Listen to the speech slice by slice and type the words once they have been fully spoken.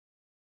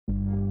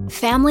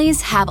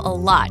Families have a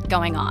lot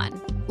going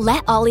on.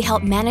 Let Ollie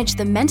help manage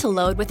the mental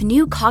load with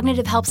new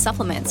cognitive help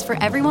supplements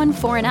for everyone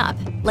 4 and up,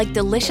 like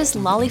delicious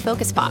Lolly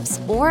Focus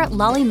Pops or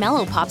Lolly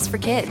Mellow Pops for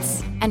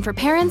kids. And for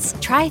parents,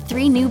 try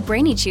 3 new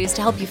Brainy Chews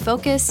to help you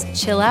focus,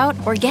 chill out,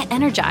 or get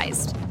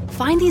energized.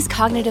 Find these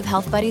cognitive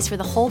health buddies for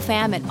the whole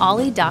fam at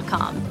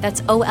ollie.com.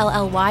 That's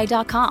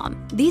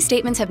OLLY.com. These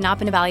statements have not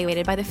been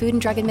evaluated by the Food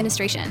and Drug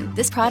Administration.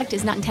 This product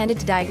is not intended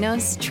to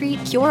diagnose,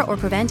 treat, cure, or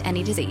prevent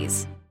any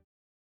disease.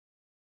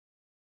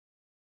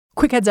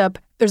 Quick heads up,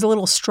 there's a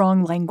little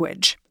strong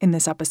language in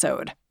this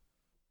episode.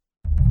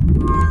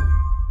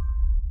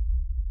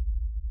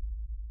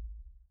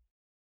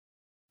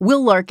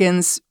 Will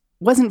Larkins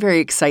wasn't very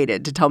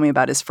excited to tell me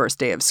about his first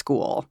day of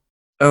school.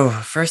 Oh,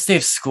 first day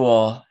of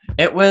school.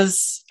 It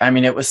was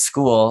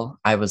school.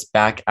 I was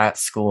back at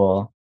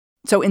school.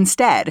 So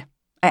instead,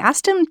 I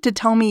asked him to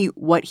tell me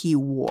what he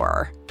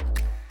wore.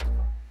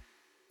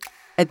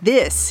 At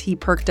this, he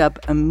perked up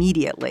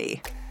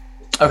immediately.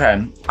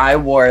 Okay, I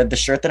wore the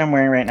shirt that I'm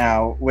wearing right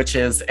now, which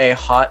is a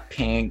hot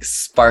pink,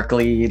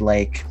 sparkly,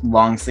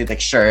 long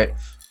sleeve shirt.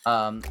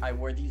 I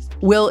wore these.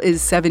 Will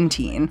is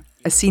 17,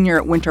 a senior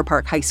at Winter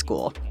Park High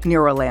School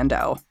near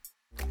Orlando.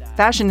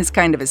 Fashion is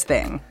kind of his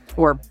thing,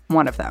 or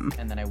one of them.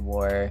 And then I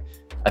wore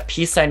a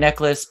peace sign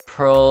necklace,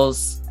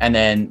 pearls, and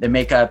then the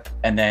makeup,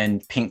 and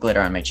then pink glitter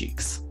on my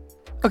cheeks.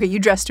 Okay, you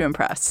dress to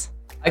impress.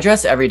 I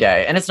dress every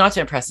day, and it's not to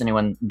impress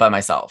anyone but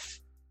myself.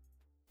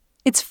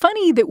 It's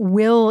funny that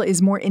Will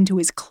is more into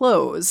his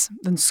clothes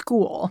than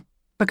school,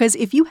 because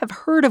if you have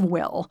heard of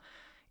Will,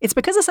 it's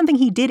because of something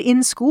he did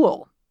in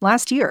school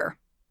last year.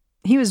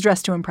 He was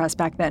dressed to impress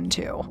back then,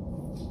 too.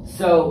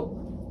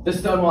 So, the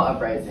Stonewall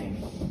Uprising.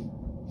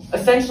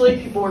 Essentially,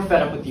 people were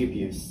fed up with the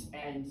abuse.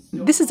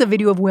 This is a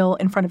video of Will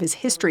in front of his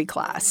history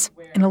class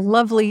in a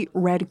lovely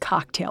red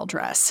cocktail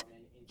dress.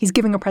 He's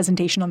giving a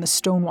presentation on the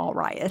Stonewall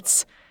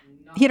riots.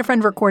 He had a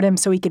friend record him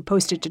so he could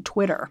post it to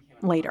Twitter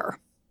later.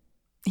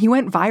 He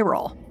went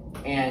viral.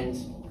 And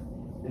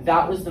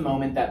that was the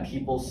moment that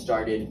people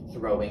started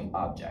throwing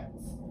objects.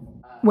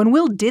 When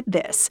Will did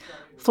this,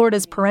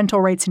 Florida's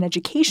Parental Rights and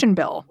Education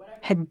bill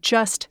had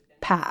just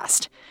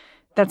passed.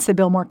 That's the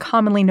bill more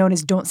commonly known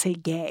as Don't Say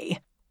Gay.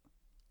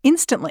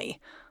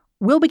 Instantly,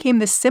 Will became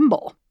the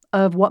symbol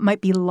of what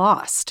might be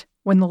lost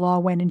when the law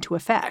went into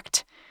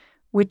effect,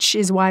 which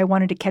is why I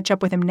wanted to catch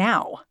up with him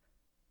now.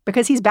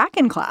 Because he's back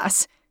in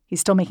class,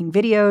 he's still making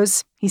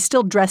videos, he's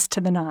still dressed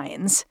to the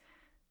nines.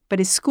 But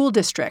his school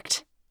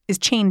district is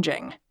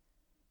changing.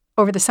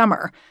 Over the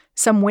summer,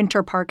 some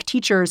Winter Park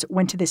teachers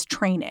went to this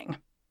training.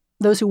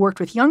 Those who worked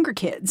with younger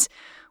kids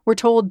were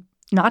told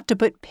not to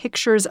put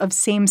pictures of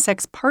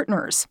same-sex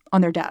partners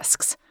on their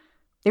desks.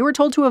 They were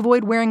told to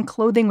avoid wearing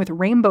clothing with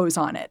rainbows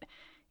on it,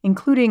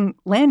 including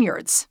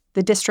lanyards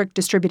the district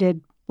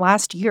distributed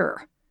last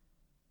year.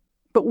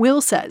 But Will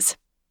says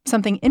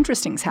something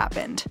interesting's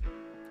happened.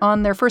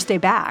 On their first day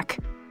back,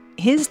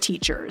 his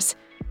teachers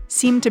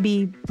seemed to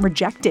be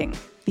rejecting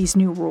these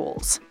new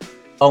rules.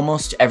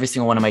 Almost every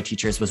single one of my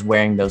teachers was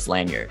wearing those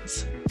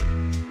lanyards.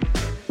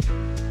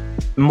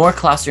 More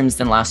classrooms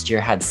than last year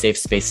had safe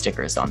space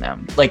stickers on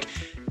them.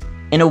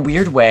 In a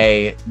weird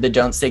way, the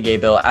Don't Say Gay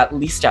bill, at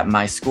least at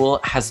my school,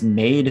 has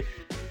made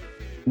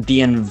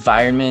the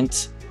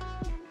environment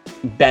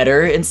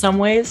better in some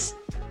ways.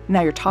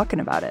 Now you're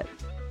talking about it.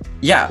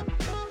 Yeah.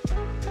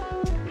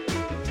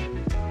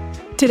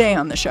 Today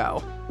on the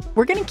show,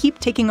 we're going to keep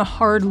taking a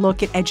hard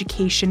look at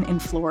education in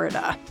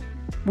Florida.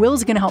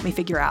 Will's going to help me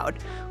figure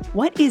out,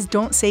 what is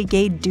Don't Say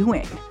Gay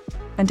doing?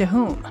 And to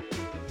whom?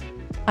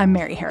 I'm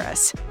Mary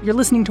Harris. You're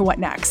listening to What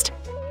Next?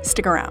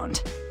 Stick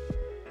around.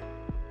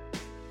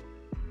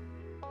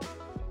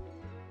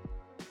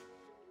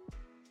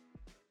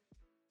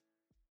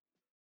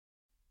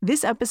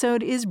 This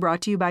episode is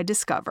brought to you by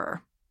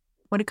Discover.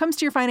 When it comes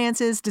to your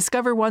finances,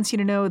 Discover wants you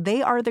to know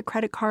they are the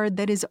credit card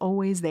that is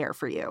always there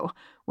for you.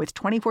 With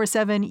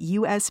 24/7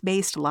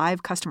 U.S.-based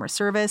live customer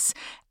service,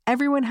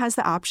 everyone has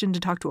the option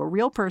to talk to a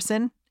real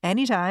person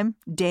anytime,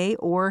 day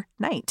or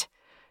night.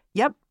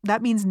 Yep,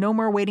 that means no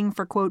more waiting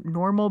for, quote,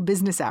 normal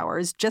business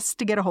hours just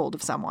to get a hold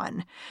of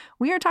someone.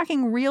 We are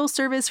talking real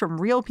service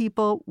from real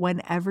people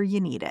whenever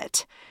you need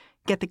it.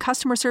 Get the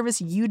customer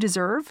service you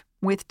deserve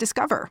with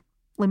Discover.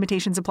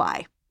 Limitations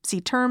apply. See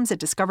terms at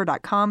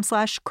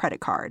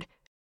discover.com/creditcard.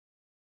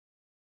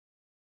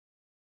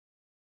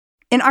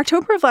 In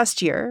October of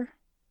last year,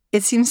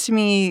 it seems to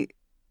me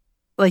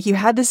like you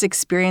had this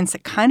experience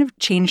that kind of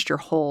changed your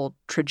whole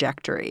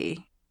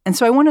trajectory. And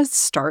so I want to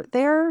start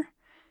there.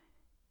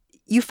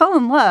 You fell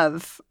in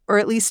love, or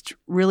at least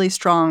really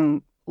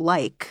strong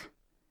like.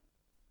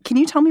 Can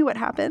you tell me what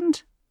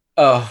happened?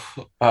 Oh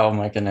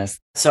my goodness.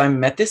 So I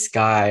met this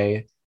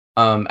guy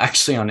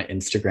actually on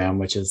Instagram,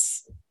 which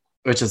is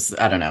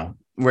I don't know.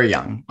 We're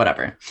young,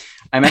 whatever.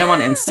 I met him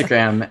on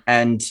Instagram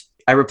and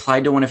I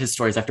replied to one of his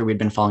stories after we'd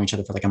been following each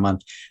other for a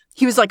month.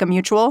 He was like a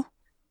mutual?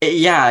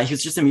 Yeah, he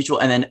was just a mutual.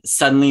 And then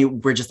suddenly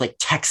we're just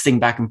texting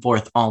back and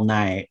forth all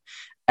night.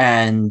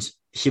 And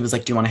he was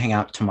like, do you want to hang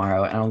out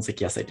tomorrow? And I was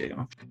like, yes, I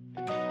do.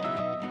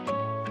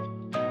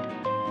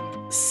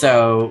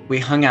 So we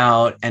hung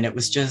out, and it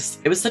was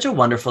such a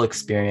wonderful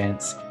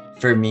experience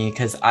for me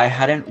because I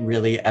hadn't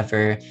really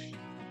ever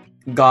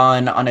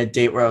gone on a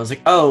date where I was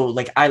like, oh,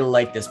 like I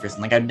like this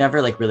person. Like I'd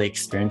never like really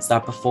experienced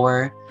that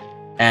before.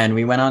 And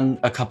we went on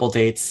a couple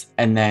dates,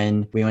 and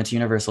then we went to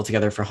Universal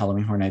together for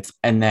Halloween Horror Nights.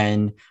 And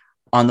then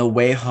on the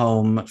way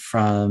home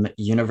from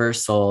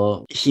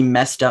Universal, he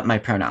messed up my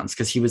pronouns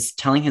because he was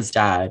telling his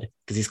dad,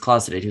 because he's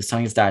closeted, he was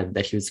telling his dad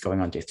that he was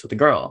going on dates with a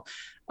girl.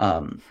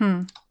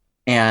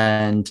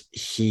 And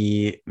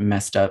he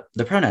messed up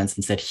the pronouns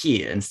and said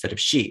he instead of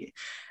she.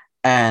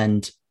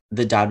 And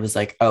the dad was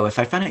like, oh, if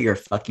I find out you're a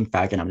fucking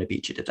faggot, I'm going to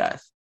beat you to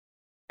death.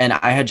 And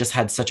I had just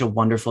had such a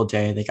wonderful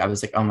day. Like, I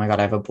was like, oh my God,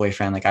 I have a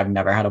boyfriend. Like, I've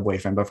never had a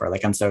boyfriend before.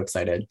 Like, I'm so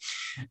excited.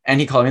 And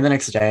he called me the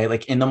next day,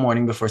 like in the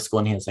morning before school.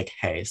 And he was like,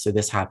 hey, so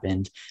this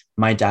happened.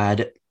 My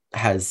dad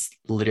has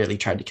literally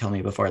tried to kill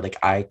me before. Like,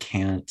 I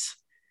can't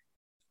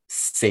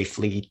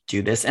safely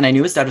do this. And I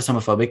knew his dad was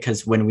homophobic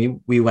because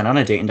when we went on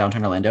a date in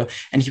downtown Orlando,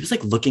 and he was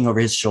like looking over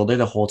his shoulder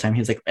the whole time. He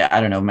was like,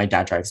 I don't know, my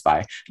dad drives by.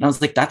 And I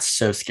was like, that's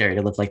so scary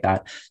to live like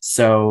that.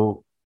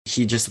 So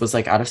he just was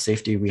like, out of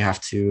safety, we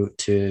have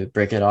to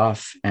break it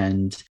off.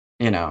 And,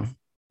 you know,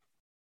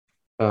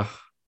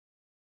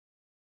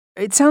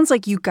 It sounds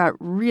like you got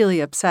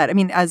really upset. I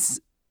mean, as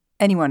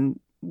anyone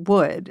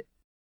would.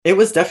 It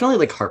was definitely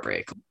like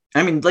heartbreak.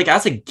 I mean, like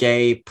as a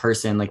gay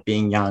person, like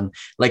being young,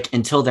 like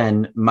until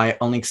then, my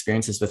only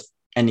experiences with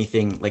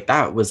anything like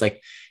that was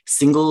like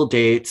single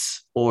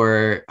dates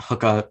or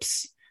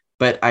hookups,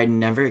 but I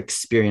never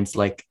experienced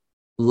like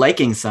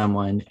liking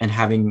someone and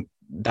having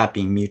that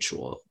being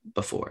mutual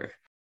before.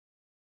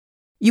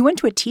 You went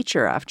to a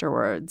teacher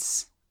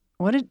afterwards.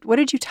 What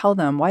did you tell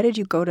them? Why did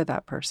you go to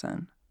that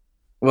person?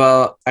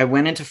 Well, I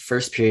went into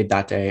first period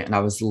that day and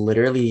I was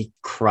literally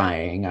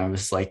crying. I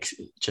was like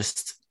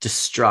just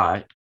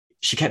distraught.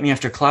 She kept me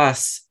after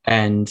class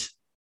and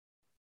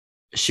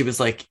she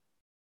was like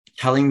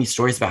telling me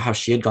stories about how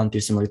she had gone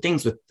through similar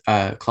things with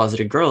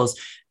closeted girls,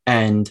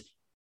 and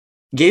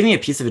gave me a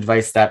piece of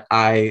advice that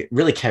I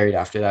really carried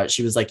after that.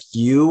 She was like,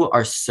 you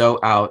are so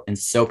out and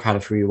so proud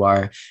of who you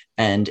are.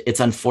 And it's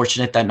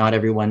unfortunate that not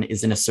everyone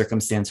is in a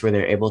circumstance where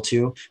they're able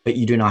to, but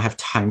you do not have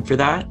time for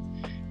that.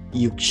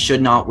 You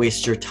should not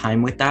waste your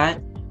time with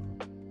that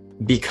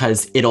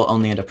because it'll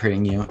only end up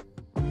hurting you.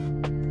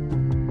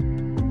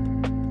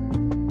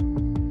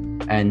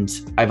 And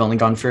I've only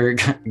gone for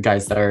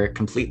guys that are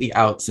completely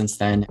out since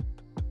then.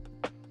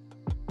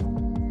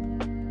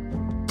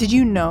 Did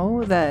you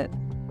know that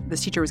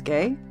this teacher was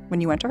gay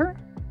when you went to her?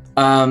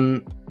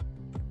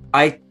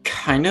 I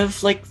kind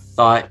of like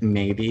thought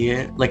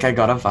maybe, like I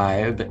got a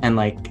vibe, and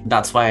like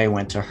that's why I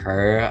went to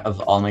her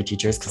of all my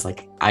teachers, because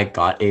like I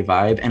got a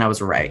vibe and I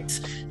was right.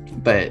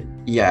 But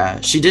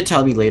yeah, she did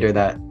tell me later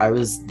that I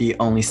was the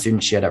only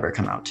student she had ever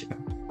come out to.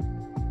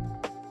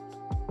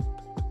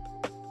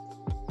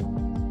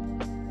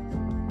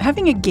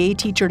 Having a gay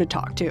teacher to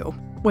talk to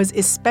was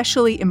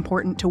especially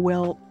important to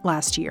Will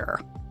last year.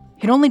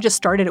 He'd only just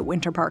started at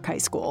Winter Park High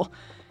School,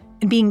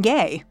 and being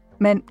gay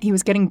meant he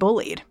was getting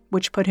bullied,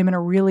 which put him in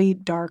a really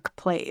dark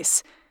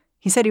place.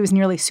 He said he was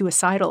nearly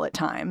suicidal at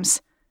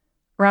times.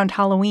 Around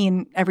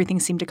Halloween,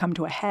 everything seemed to come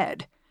to a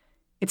head.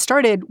 It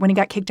started when he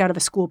got kicked out of a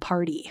school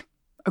party.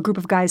 A group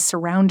of guys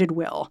surrounded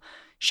Will,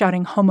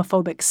 shouting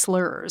homophobic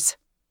slurs.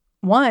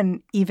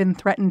 One even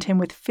threatened him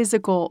with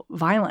physical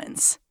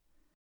violence.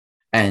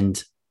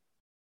 And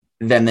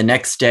then the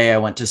next day I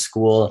went to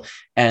school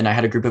and I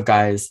had a group of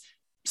guys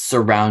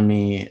surround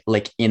me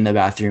like in the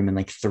bathroom and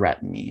like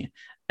threaten me.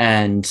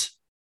 And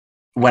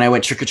when I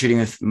went trick-or-treating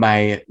with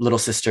my little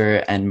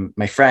sister and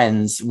my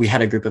friends, we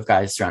had a group of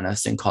guys surround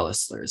us and call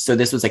us slurs. So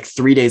this was like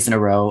 3 days in a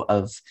row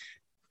of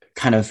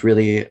kind of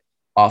really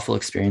awful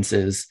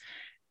experiences.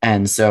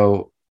 And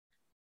so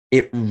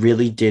it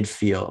really did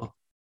feel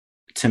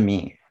to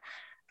me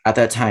at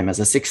that time as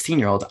a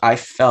 16-year-old, I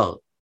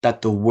felt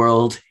that the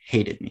world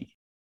hated me.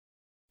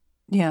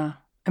 Yeah.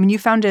 I mean, you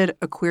founded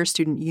a queer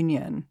student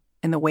union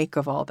in the wake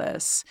of all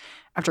this,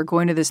 after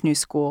going to this new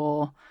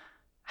school,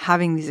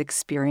 having these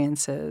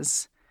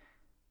experiences.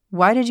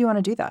 Why did you want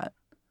to do that?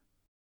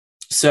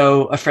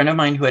 So a friend of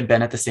mine who had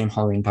been at the same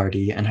Halloween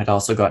party and had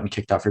also gotten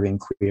kicked out for being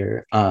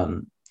queer,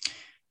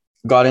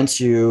 got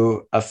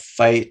into a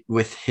fight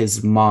with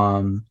his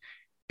mom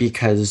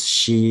because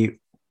she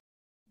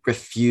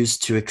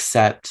refused to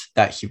accept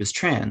that he was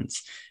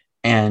trans.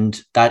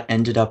 And that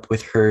ended up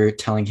with her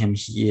telling him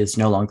he is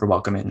no longer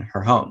welcome in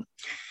her home.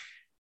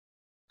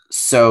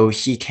 So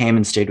he came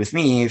and stayed with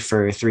me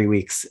for 3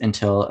 weeks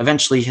until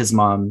eventually his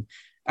mom,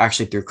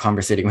 actually through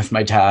conversating with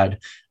my dad,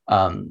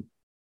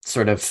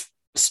 sort of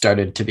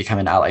started to become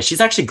an ally. She's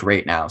actually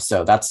great now,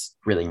 so that's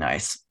really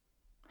nice.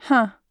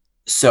 Huh.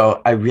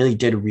 So I really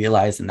did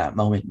realize in that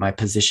moment my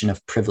position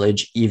of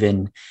privilege,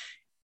 even,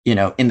 you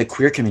know, in the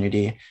queer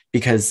community,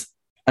 because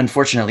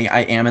unfortunately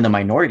I am in the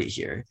minority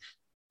here.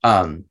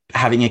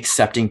 Having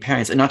accepting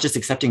parents, and not just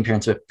accepting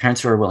parents, but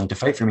parents who are willing to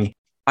fight for me.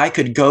 I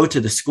could go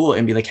to the school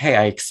and be like, hey,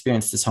 I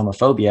experienced this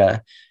homophobia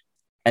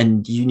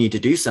and you need to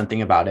do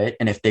something about it.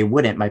 And if they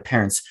wouldn't, my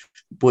parents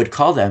would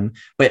call them,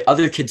 but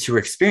other kids who were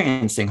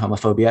experiencing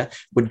homophobia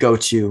would go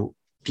to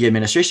the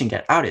administration,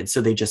 get outed.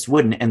 So they just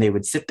wouldn't, and they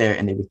would sit there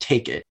and they would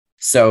take it.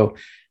 So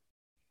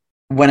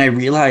when I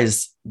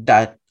realized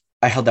that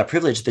I held that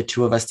privilege, the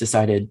two of us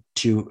decided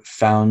to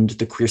found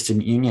the Queer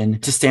Student Union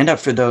to stand up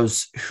for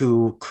those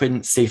who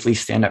couldn't safely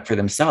stand up for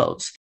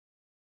themselves.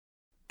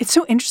 It's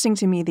so interesting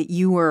to me that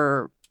you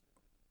were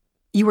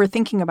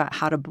thinking about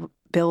how to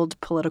build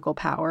political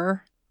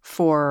power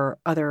for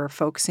other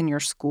folks in your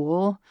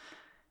school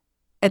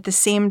at the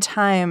same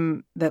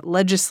time that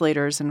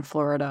legislators in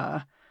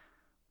Florida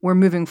were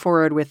moving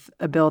forward with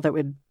a bill that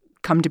would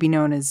come to be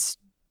known as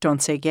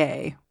Don't Say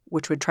Gay,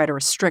 which would try to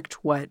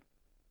restrict what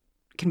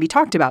can be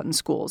talked about in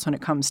schools when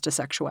it comes to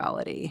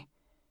sexuality.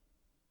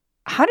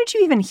 How did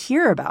you even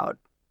hear about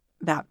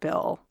that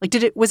bill? Like,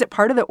 was it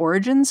part of the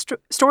origin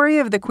story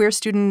of the Queer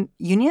Student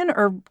Union,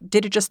 or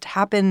did it just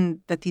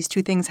happen that these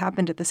two things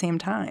happened at the same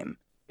time?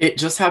 It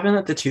just happened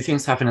that the two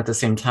things happened at the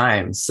same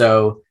time.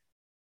 So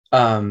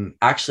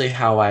actually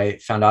how I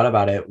found out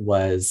about it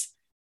was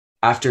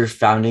after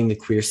founding the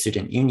Queer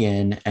Student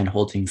Union and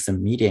holding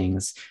some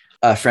meetings.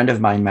 A friend of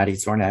mine, Maddie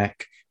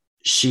Zornek,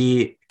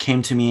 she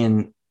came to me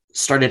and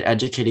started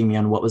educating me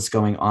on what was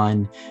going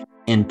on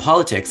in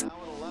politics.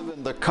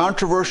 The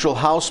controversial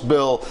House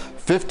Bill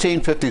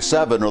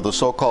 1557, or the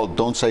so-called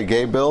Don't Say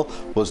Gay bill,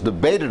 was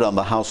debated on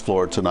the House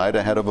floor tonight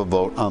ahead of a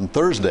vote on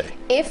Thursday.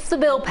 If the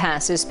bill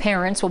passes,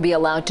 parents will be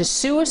allowed to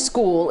sue a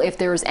school if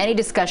there is any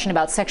discussion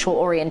about sexual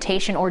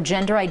orientation or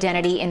gender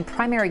identity in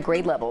primary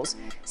grade levels.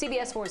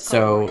 CBS 4's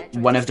So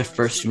one of the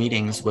first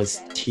meetings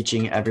was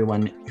teaching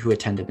everyone who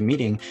attended the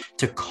meeting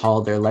to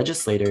call their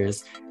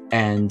legislators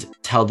and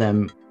tell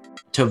them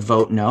to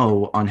vote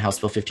no on House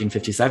Bill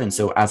 1557.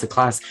 So as a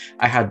class,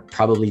 I had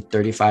probably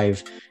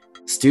 35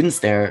 students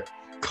there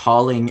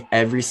calling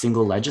every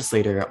single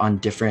legislator on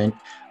different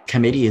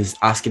committees,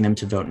 asking them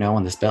to vote no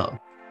on this bill.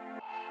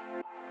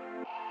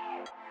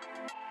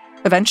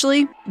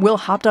 Eventually, Will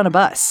hopped on a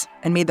bus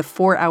and made the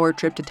 4-hour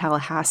trip to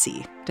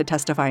Tallahassee to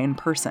testify in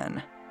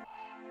person.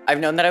 I've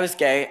known that I was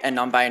gay and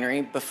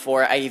non-binary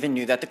before I even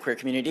knew that the queer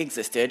community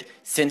existed,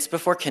 since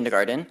before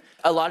kindergarten.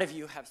 A lot of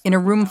you have... In a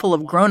room full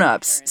of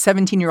grown-ups,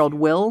 17-year-old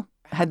Will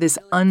had this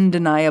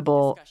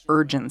undeniable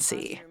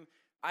urgency.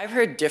 I've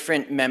heard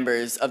different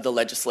members of the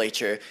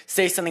legislature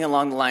say something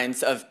along the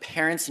lines of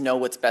parents know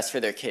what's best for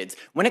their kids.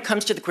 When it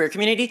comes to the queer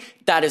community,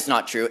 that is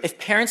not true. If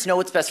parents know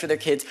what's best for their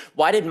kids,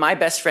 why did my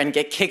best friend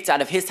get kicked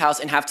out of his house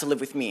and have to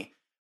live with me?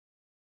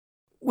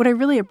 What I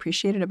really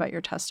appreciated about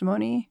your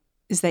testimony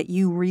is that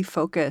you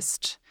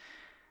refocused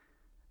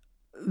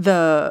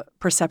the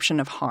perception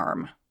of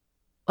harm.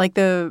 Like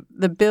the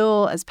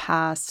bill as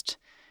passed,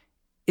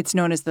 it's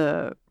known as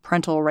the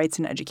Parental Rights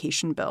and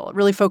Education Bill. It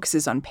really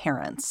focuses on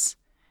parents.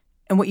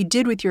 And what you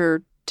did with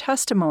your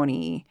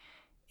testimony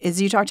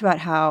is you talked about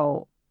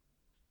how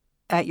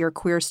at your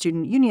Queer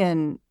Student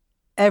Union,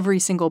 every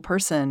single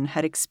person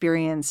had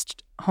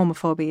experienced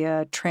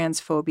homophobia,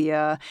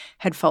 transphobia,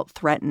 had felt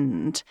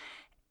threatened.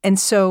 And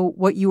so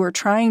what you were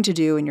trying to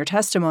do in your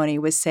testimony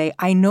was say,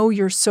 I know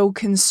you're so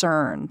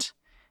concerned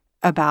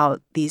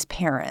about these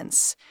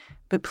parents,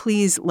 but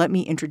please let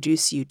me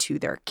introduce you to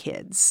their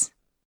kids.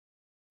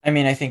 I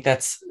mean, I think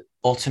that's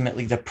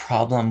ultimately the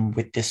problem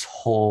with this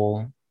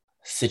whole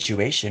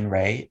situation,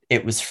 right?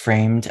 It was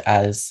framed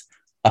as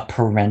a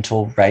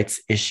parental rights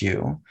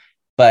issue,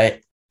 but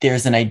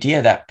there's an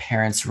idea that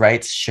parents'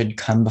 rights should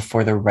come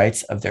before the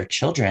rights of their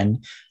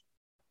children,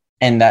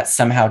 and that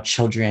somehow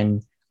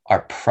children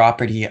are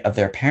property of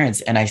their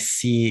parents. And I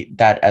see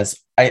that as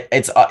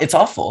it's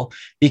awful,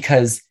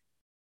 because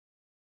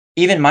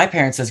even my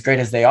parents, as great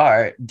as they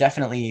are,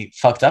 definitely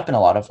fucked up in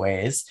a lot of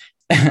ways.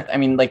 I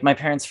mean, like, my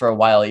parents for a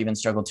while even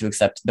struggled to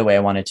accept the way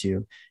I wanted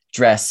to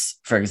dress.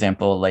 For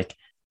example, like,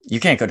 you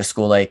can't go to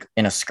school like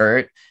in a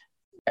skirt.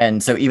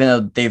 And so even though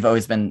they've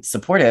always been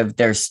supportive,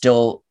 there's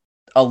still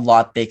a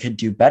lot they could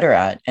do better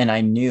at. And I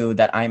knew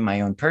that I'm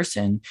my own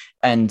person,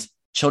 and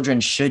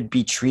children should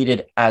be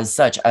treated as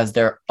such, as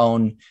their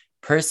own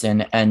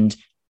person, and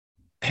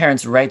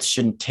parents' rights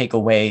shouldn't take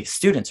away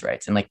students'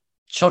 rights and like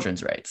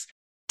children's rights.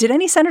 Did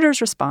any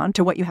senators respond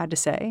to what you had to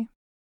say?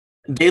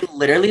 They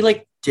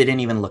literally didn't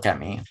even look at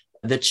me.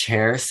 The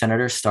chair,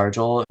 Senator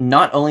Stargel,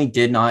 not only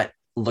did not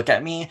look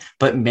at me,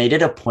 but made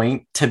it a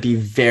point to be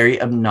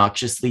very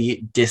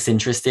obnoxiously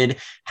disinterested,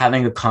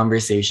 having a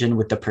conversation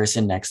with the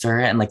person next to her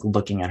and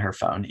looking at her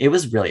phone. It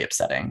was really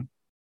upsetting.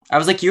 I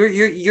was like,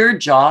 your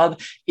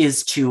job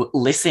is to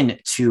listen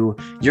to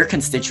your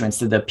constituents,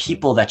 to the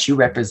people that you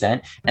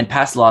represent, and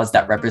pass laws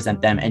that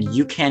represent them. And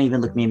you can't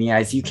even look me in the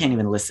eyes. You can't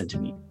even listen to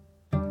me.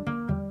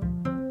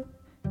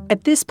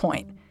 At this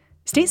point,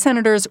 state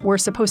senators were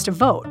supposed to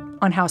vote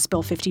on House Bill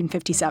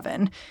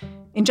 1557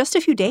 in just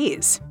a few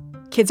days.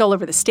 Kids all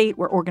over the state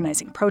were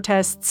organizing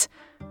protests,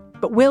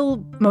 but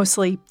Will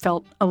mostly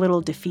felt a little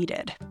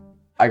defeated.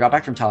 I got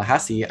back from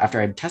Tallahassee after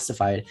I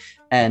testified,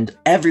 and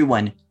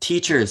everyone,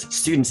 teachers,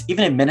 students,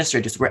 even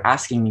administrators, were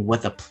asking me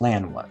what the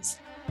plan was.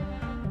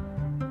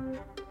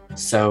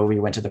 So we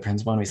went to the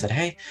principal and we said,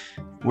 hey,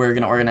 we're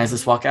going to organize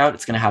this walkout.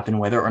 It's going to happen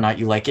whether or not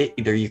you like it.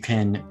 Either you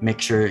can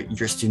make sure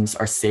your students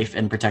are safe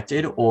and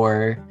protected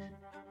or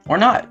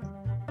not.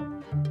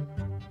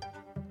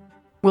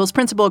 Will's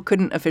principal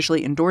couldn't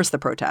officially endorse the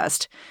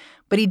protest,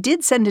 but he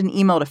did send an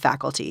email to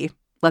faculty,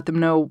 let them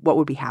know what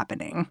would be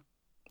happening.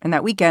 And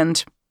that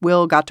weekend,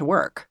 Will got to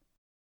work.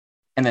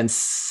 And then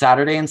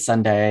Saturday and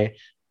Sunday,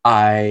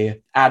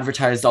 I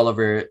advertised all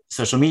over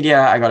social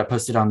media. I got it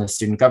posted on the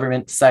student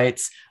government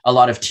sites. A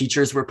lot of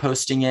teachers were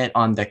posting it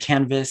on the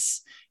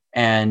Canvas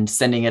and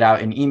sending it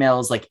out in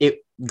emails. Like,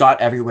 it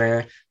got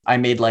everywhere. I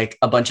made like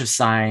a bunch of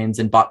signs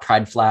and bought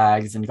pride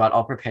flags and got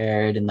all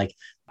prepared. And like,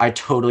 I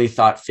totally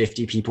thought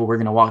 50 people were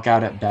going to walk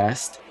out at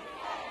best.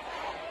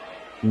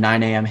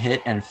 9 a.m.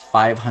 hit and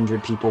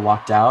 500 people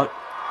walked out.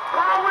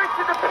 Power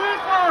to the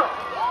people!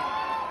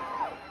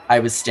 I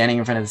was standing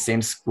in front of the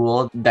same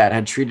school that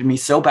had treated me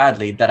so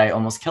badly that I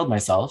almost killed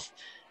myself.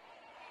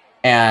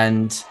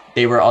 And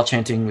they were all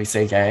chanting, "We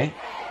say gay."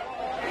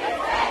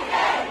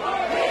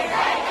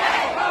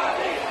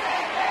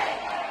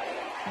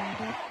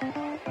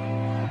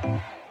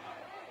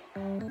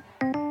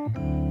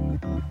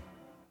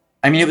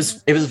 I mean, it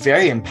was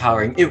very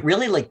empowering. It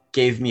really like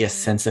gave me a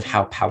sense of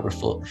how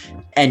powerful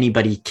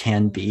anybody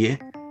can be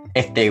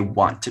if they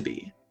want to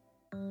be.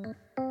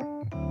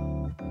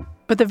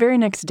 But the very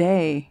next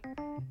day,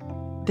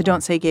 the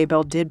Don't Say Gay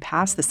bill did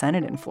pass the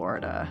Senate in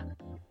Florida.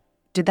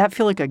 Did that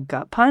feel like a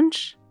gut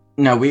punch?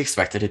 No, we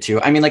expected it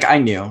to. I mean, I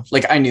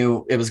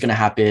knew it was going to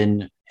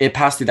happen. It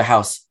passed through the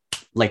House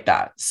like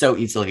that so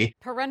easily.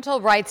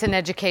 Parental rights in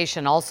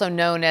education, also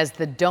known as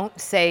the Don't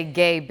Say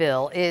Gay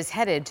bill, is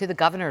headed to the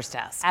governor's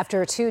desk.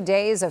 After 2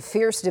 days of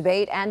fierce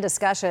debate and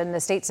discussion,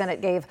 the state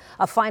Senate gave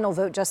a final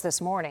vote just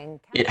this morning.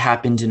 It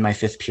happened in my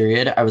 5th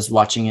period. I was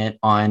watching it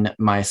on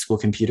my school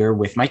computer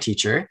with my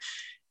teacher,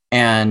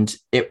 and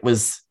it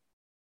was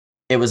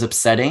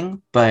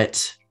upsetting,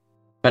 but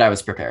I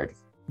was prepared.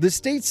 The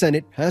state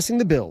Senate passing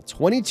the bill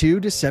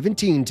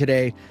 22-17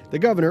 today. The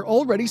governor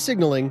already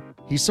signaling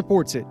he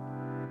supports it.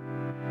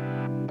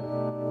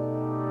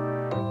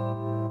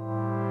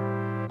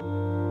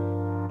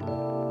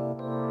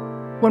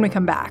 When we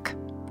come back,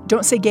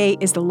 Don't Say Gay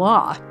is the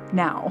law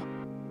now,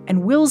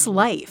 and Will's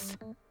life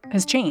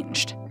has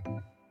changed.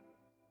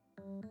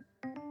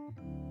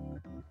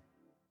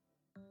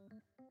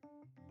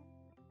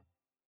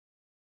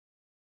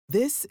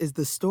 This is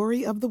the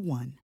story of the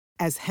one.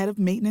 As head of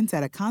maintenance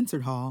at a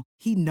concert hall,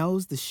 he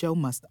knows the show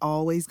must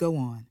always go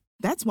on.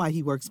 That's why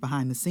he works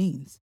behind the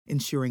scenes,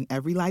 ensuring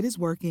every light is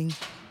working,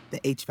 the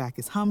HVAC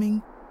is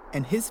humming,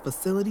 and his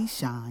facility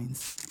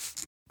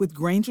shines. With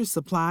Grainger's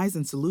supplies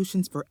and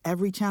solutions for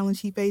every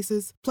challenge he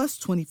faces, plus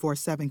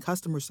 24/7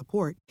 customer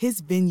support, his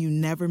venue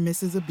never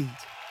misses a beat.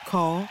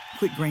 Call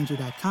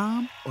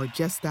quickgrainger.com or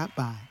just stop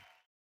by.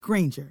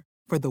 Grainger,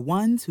 for the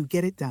ones who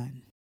get it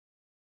done.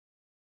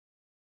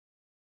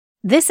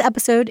 This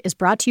episode is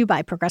brought to you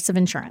by Progressive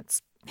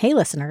Insurance. Hey,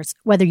 listeners,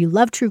 whether you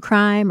love true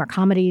crime or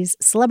comedies,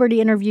 celebrity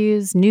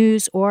interviews,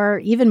 news, or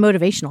even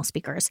motivational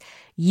speakers,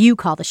 you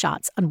call the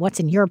shots on what's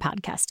in your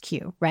podcast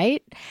queue,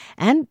 right?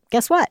 And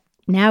guess what?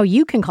 Now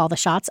you can call the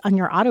shots on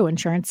your auto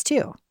insurance,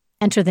 too.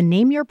 Enter the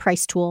Name Your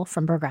Price tool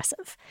from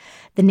Progressive.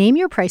 The Name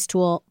Your Price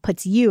tool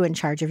puts you in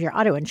charge of your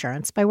auto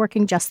insurance by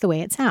working just the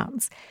way it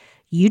sounds.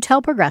 You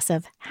tell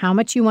Progressive how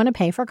much you want to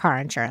pay for car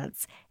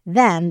insurance.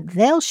 Then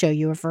they'll show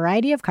you a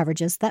variety of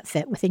coverages that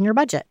fit within your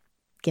budget,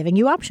 giving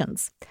you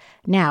options.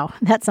 Now,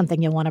 that's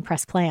something you'll want to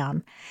press play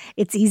on.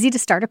 It's easy to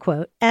start a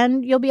quote,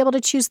 and you'll be able to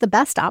choose the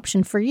best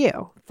option for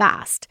you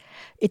fast.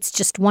 It's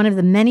just one of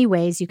the many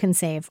ways you can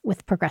save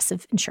with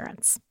Progressive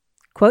Insurance.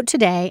 Quote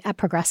today at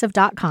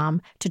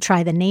Progressive.com to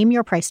try the Name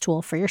Your Price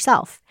tool for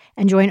yourself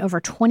and join over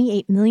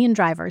 28 million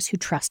drivers who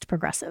trust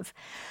Progressive.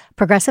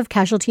 Progressive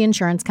Casualty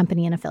Insurance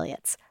Company and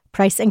Affiliates.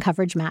 Price and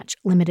coverage match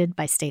limited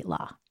by state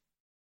law.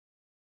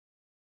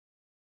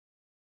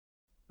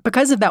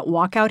 Because of that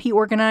walkout he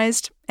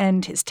organized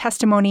and his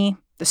testimony,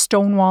 the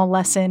Stonewall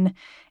lesson,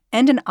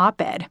 and an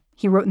op-ed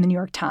he wrote in the New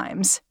York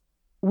Times,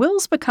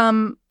 Will's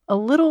become a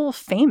little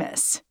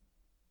famous.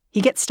 He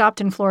gets stopped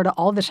in Florida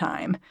all the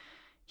time.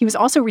 He was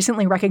also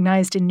recently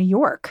recognized in New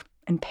York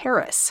and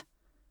Paris.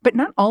 But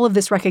not all of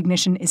this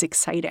recognition is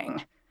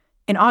exciting.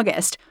 In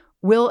August,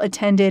 Will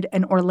attended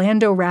an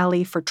Orlando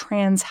rally for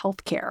trans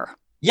healthcare.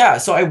 Yeah,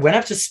 so I went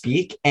up to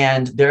speak,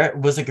 and there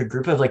was like a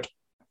group of like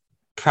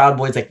Proud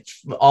Boys, like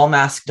all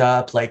masked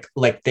up, like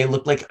they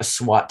looked like a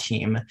SWAT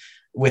team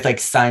with like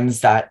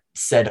signs that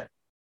said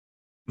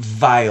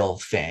vile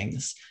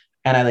things.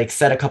 And I like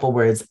said a couple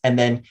words, and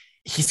then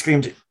he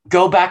screamed,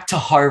 "Go back to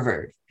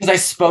Harvard." Because I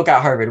spoke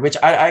at Harvard, which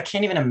I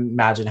can't even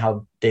imagine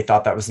how they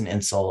thought that was an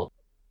insult.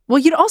 Well,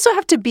 you'd also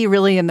have to be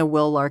really in the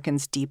Will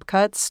Larkins deep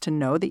cuts to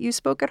know that you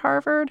spoke at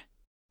Harvard.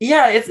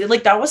 Yeah, it's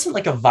like that wasn't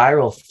like a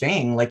viral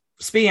thing. Like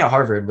speaking at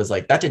Harvard was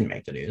like, that didn't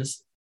make the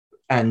news.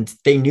 And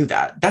they knew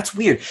that. That's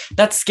weird.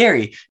 That's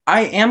scary.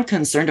 I am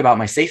concerned about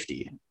my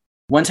safety.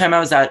 One time I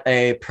was at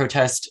a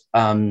protest.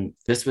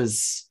 This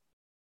was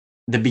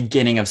the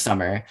beginning of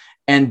summer.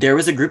 And there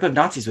was a group of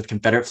Nazis with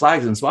Confederate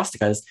flags and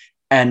swastikas.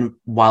 And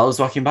while I was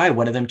walking by,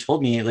 one of them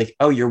told me, like,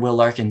 oh, you're Will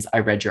Larkins. I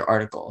read your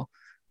article.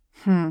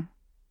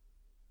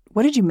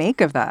 What did you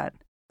make of that?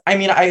 I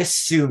mean, I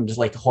assumed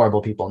like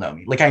horrible people know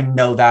me. Like, I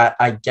know that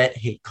I get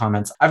hate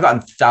comments. I've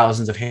gotten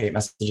thousands of hate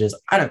messages.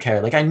 I don't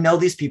care. Like, I know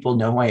these people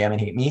know who I am and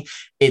hate me.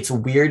 It's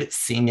weird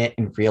seeing it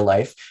in real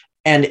life.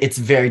 And it's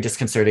very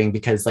disconcerting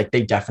because like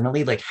they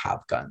definitely like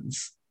have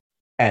guns.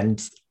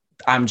 And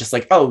I'm just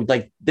like, oh,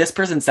 like this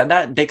person said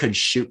that, they could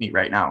shoot me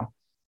right now.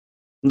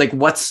 Like,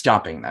 what's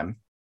stopping them?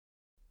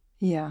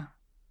 Yeah.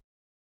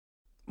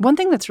 One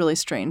thing that's really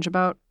strange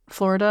about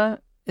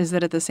Florida is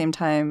that at the same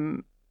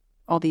time,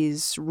 all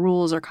these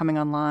rules are coming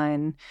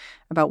online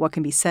about what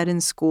can be said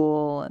in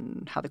school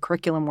and how the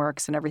curriculum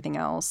works and everything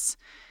else.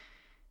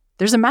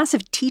 There's a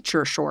massive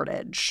teacher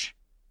shortage.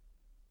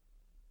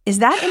 Is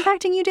that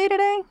impacting you day to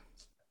day?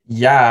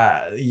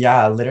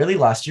 Yeah. Literally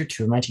last year,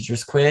 2 of my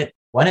teachers quit.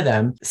 One of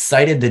them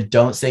cited the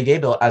Don't Say Gay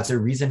bill as a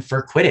reason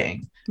for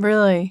quitting.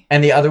 Really?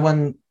 And the other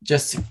one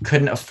just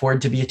couldn't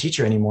afford to be a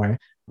teacher anymore.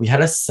 We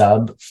had a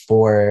sub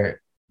for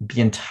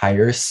the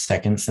entire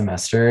second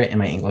semester in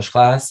my English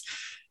class.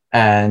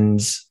 And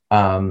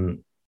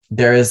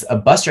there is a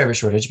bus driver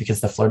shortage because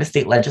the Florida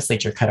state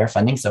legislature cut our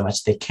funding so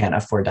much they can't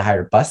afford to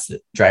hire bus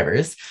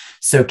drivers.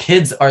 So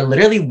kids are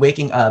literally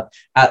waking up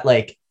at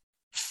like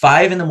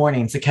 5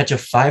 a.m. to catch a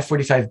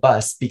 5:45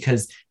 bus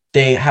because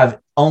they have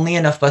only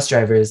enough bus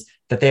drivers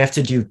that they have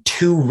to do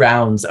 2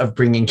 rounds of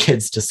bringing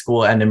kids to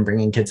school and then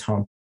bringing kids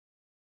home.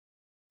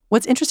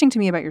 What's interesting to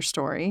me about your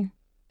story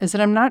is that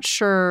I'm not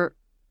sure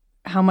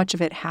how much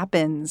of it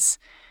happens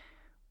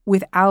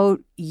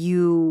without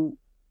you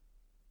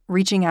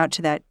reaching out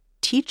to that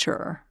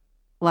teacher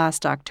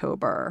last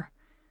October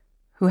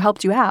who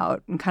helped you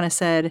out and kind of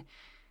said,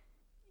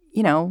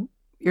 you know,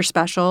 you're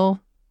special,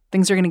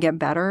 things are going to get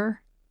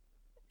better.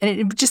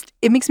 And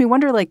it makes me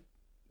wonder, like,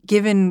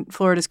 given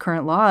Florida's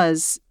current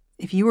laws,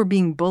 if you were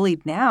being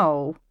bullied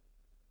now,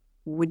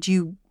 would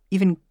you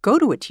even go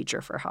to a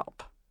teacher for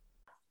help?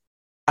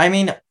 I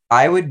mean,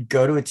 I would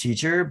go to a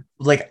teacher,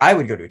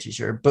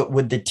 but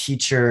would the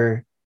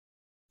teacher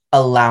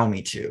allow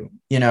me to,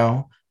 you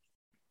know?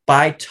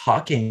 By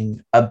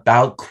talking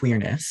about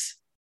queerness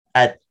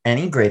at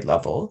any grade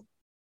level,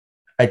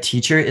 a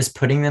teacher is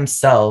putting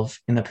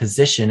themselves in the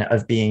position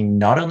of being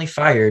not only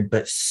fired,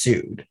 but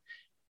sued.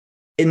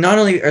 And not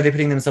only are they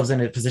putting themselves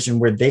in a position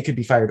where they could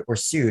be fired or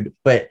sued,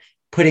 but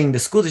putting the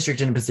school district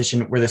in a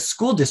position where the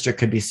school district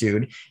could be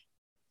sued,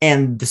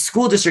 and the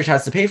school district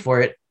has to pay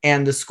for it,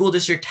 and the school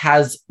district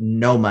has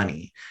no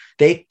money.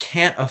 They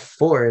can't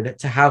afford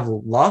to have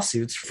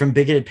lawsuits from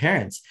bigoted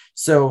parents.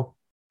 So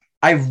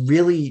I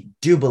really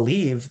do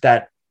believe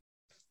that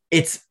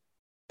it's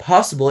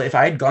possible if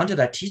I had gone to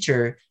that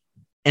teacher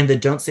and the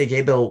Don't Say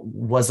Gay bill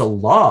was a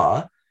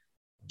law,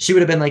 she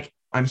would have been like,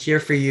 I'm here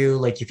for you.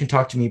 Like, you can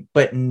talk to me,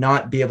 but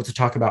not be able to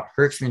talk about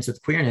her experience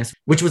with queerness,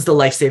 which was the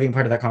life-saving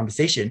part of that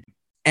conversation.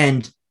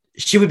 And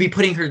she would be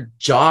putting her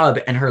job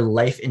and her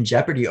life in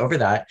jeopardy over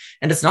that.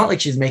 And it's not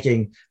like she's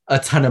making a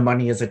ton of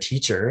money as a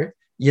teacher,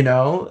 you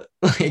know,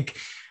 like,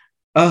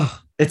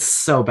 oh, it's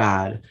so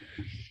bad.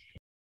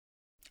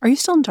 Are you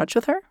still in touch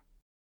with her?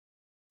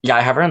 Yeah,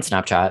 I have her on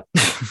Snapchat.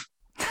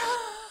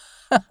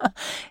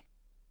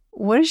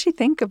 What does she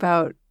think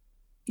about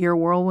your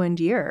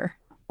whirlwind year?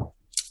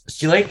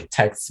 She like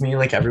texts me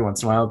like every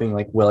once in a while being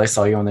like, Will, I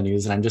saw you on the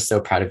news and I'm just so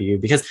proud of you.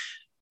 Because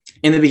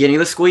in the beginning of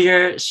the school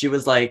year, she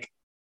was like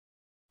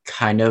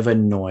kind of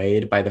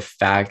annoyed by the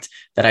fact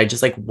that I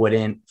just like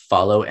wouldn't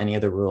follow any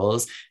of the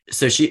rules.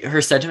 So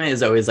her sentiment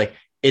is always like,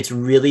 it's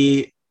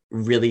really,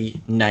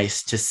 really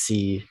nice to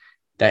see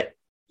that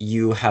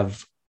you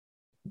have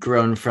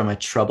grown from a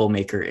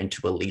troublemaker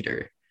into a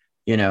leader,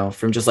 you know,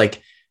 from just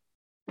like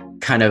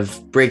kind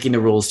of breaking the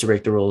rules to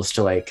break the rules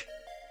to like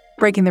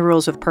breaking the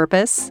rules with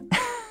purpose.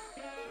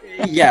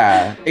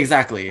 Yeah,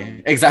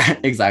 exactly.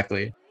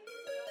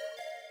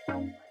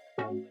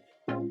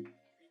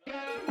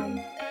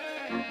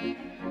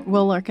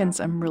 Will Larkins,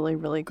 I'm really,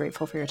 really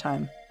grateful for your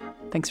time.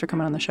 Thanks for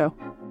coming on the show.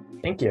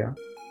 Thank you.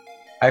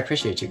 I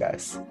appreciate you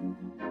guys.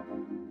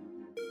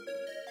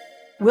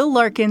 Will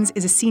Larkins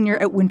is a senior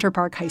at Winter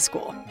Park High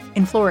School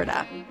in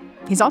Florida.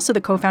 He's also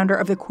the co-founder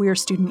of the Queer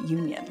Student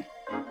Union.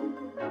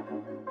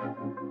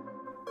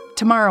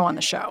 Tomorrow on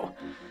the show,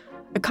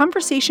 a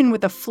conversation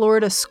with a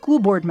Florida school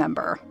board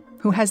member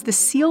who has the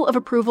seal of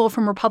approval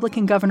from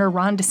Republican Governor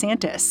Ron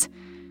DeSantis.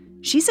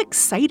 She's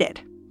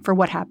excited for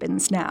what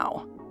happens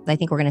now. I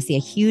think we're going to see a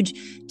huge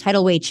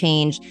tidal wave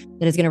change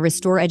that is going to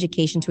restore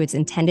education to its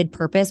intended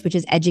purpose, which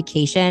is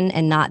education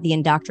and not the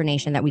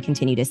indoctrination that we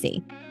continue to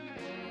see.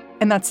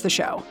 And that's the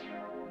show.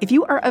 If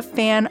you are a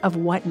fan of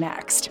What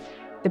Next,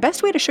 the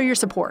best way to show your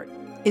support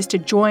is to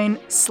join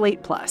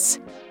Slate Plus.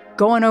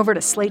 Go on over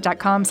to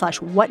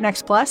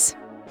slate.com/whatnextplus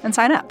and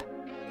sign up.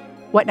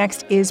 What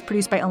Next is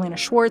produced by Elena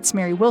Schwartz,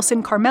 Mary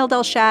Wilson, Carmel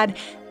Delshad,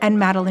 and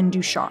Madeline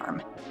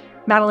Ducharme.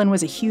 Madeline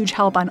was a huge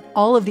help on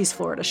all of these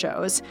Florida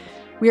shows.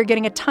 We are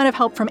getting a ton of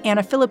help from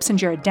Anna Phillips and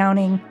Jared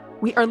Downing.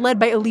 We are led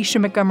by Alicia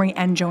Montgomery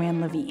and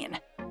Joanne Levine.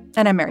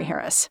 And I'm Mary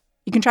Harris.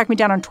 You can track me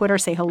down on Twitter,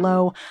 say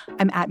hello.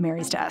 I'm at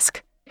Mary's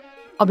Desk.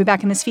 I'll be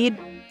back in this feed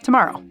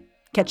tomorrow.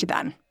 Catch you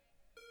then.